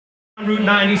Route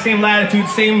 90, same latitude,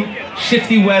 same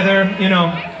shifty weather, you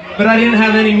know. But I didn't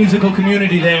have any musical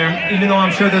community there, even though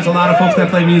I'm sure there's a lot of folks that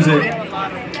play music.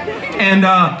 And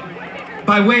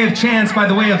by way of chance, by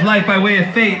the way of life, by way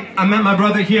of fate, I met my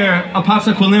brother here,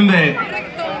 Apasa Kwalimbe.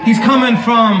 He's coming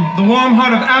from the warm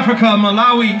heart of Africa,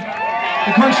 Malawi.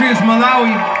 The country is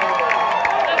Malawi.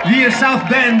 Via South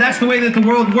Bend, that's the way that the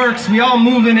world works. We all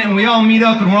move in it and we all meet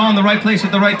up and we're all in the right place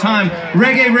at the right time.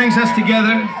 Reggae brings us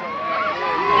together.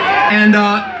 And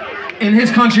in his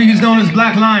country, he's known as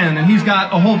Black Lion, and he's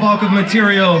got a whole bulk of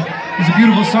material. He's a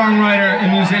beautiful songwriter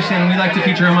and musician. We'd like to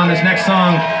feature him on this next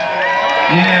song.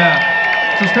 Yeah.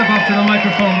 So step up to the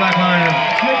microphone, Black Lion.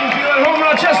 Make him feel at home,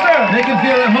 Rochester. Make him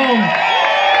feel at home.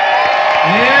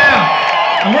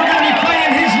 Yeah. And we're going to be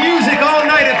playing his music all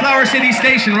night at Flower City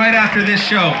Station right after this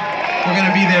show. We're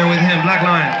going to be there with him, Black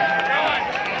Lion.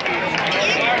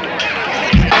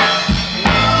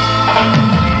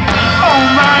 Oh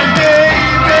my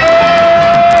baby,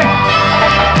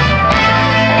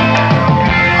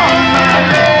 oh my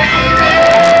lady,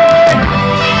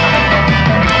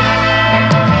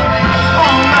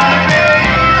 oh my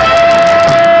baby,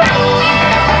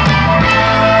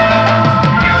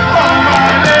 oh my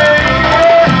lady.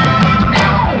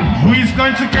 Who is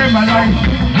going to care my life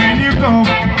when you go?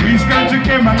 Who is going to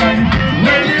care my life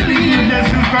when you leave?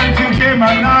 Yes, who's going to care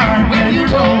my life when you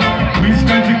go? Who is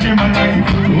going to care my life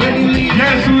when you leave?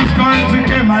 Yes, who's going to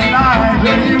care my life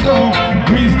when you go?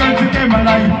 Who is going to care my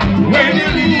life when you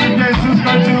leave? Yes, who's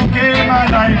going to care my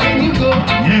life when you go?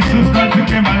 Yes, who's going to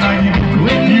care my life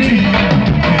when you leave?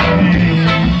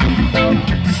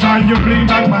 So you bring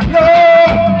back my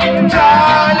love,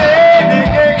 darling,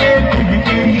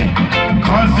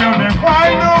 cause you're the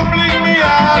one who bring me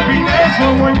happiness.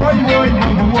 Oh, boy, boy, boy,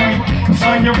 boy, boy. So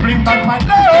you bring back my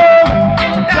love,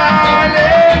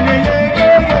 darling,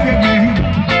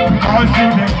 cause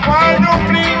you're the one who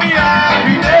bring me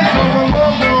happiness. Oh, boy,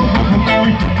 boy, boy, boy.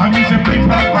 I mean, say bring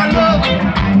back my love,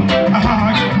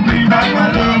 bring back my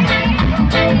love.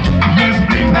 Yes,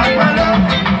 bring back my love.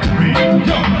 Bring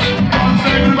your don't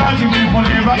say goodbye to me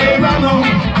forever, ever no.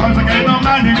 Cause I get no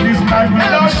man in this life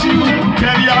without you.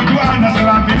 Tell you how to understand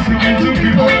I'm listening to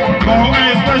people. Go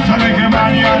away, especially the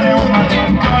man you are the woman.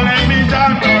 Don't let me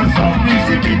down cause of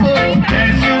these people.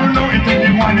 Yes, you know it is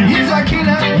the one he's a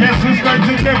killer. Yes, who's going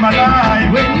to take my life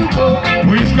when you go?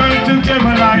 Who is going to take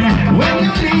my life when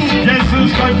you leave? Yes,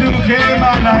 who's going to take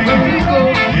my life when you go?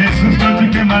 Yes, who's going to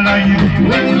take my life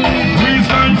when you leave? Who is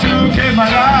going to take my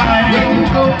life when you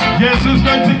go? Yes, who's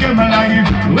going to take my life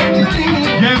when you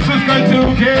leave? Yes, who's going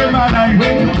to take my life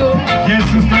when you go? Yes,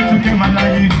 who's going to take my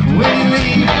life when you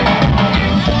leave?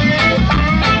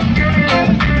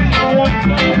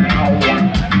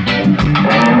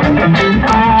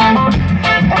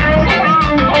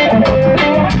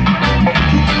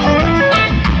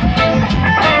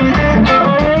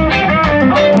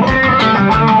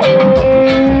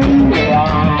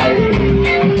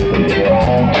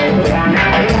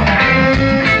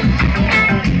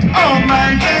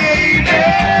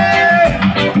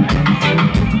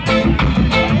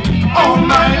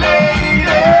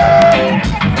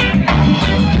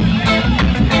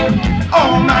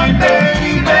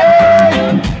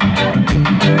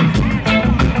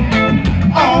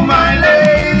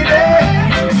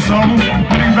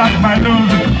 My love,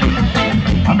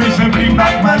 I miss you, bring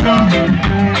back my love.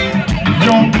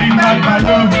 You bring back my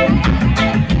love.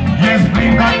 Yes,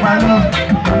 bring back my love.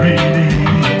 Really.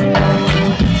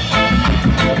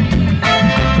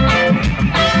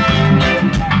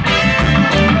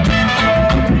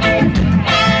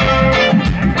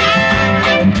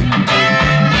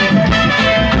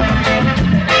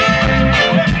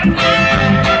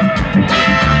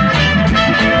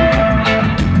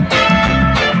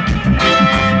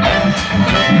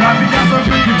 La vida so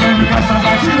beautiful,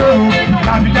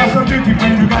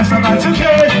 you guys about to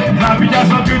care. La vida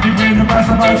so beautiful, you guys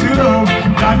about to know.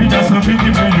 La vida so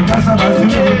beautiful, you guys about to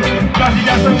know. La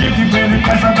vida so beautiful, you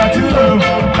guys about to know.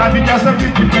 La vida so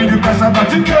beautiful, you guys about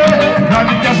to care. La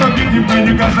vida so beautiful,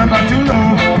 you guys about to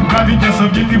know. La vida so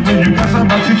beautiful, you guys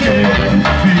about to care.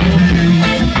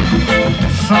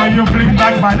 So you bring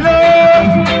back my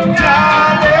love,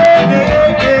 darling.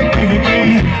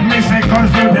 Me say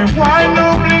cause you're the one who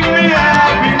bring me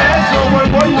happiness. Oh boy,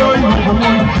 boy, boy, boy,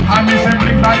 boy. I me say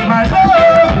bring back my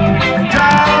love,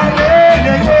 darling.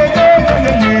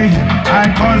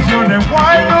 And cause you're the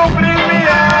one who bring me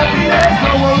happiness.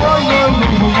 Oh boy, boy, boy,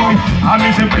 boy, boy. I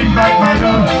me say bring back my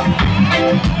love,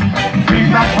 bring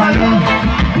back my love,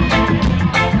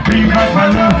 bring back my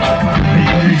love.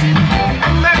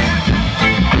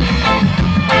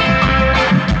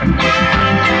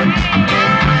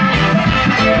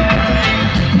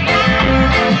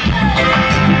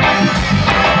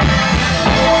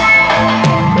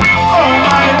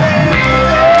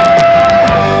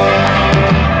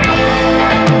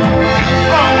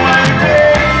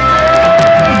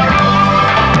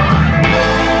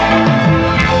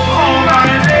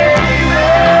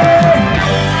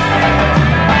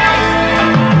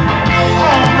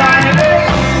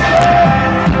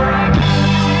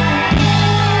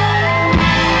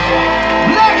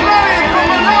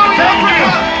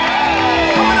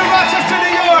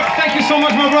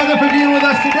 much, my brother, for being with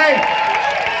us today.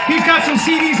 He's got some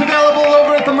CDs available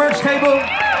over at the merch table.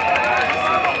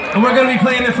 And we're going to be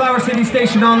playing at Flower City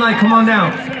Station all night. Come on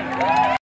down.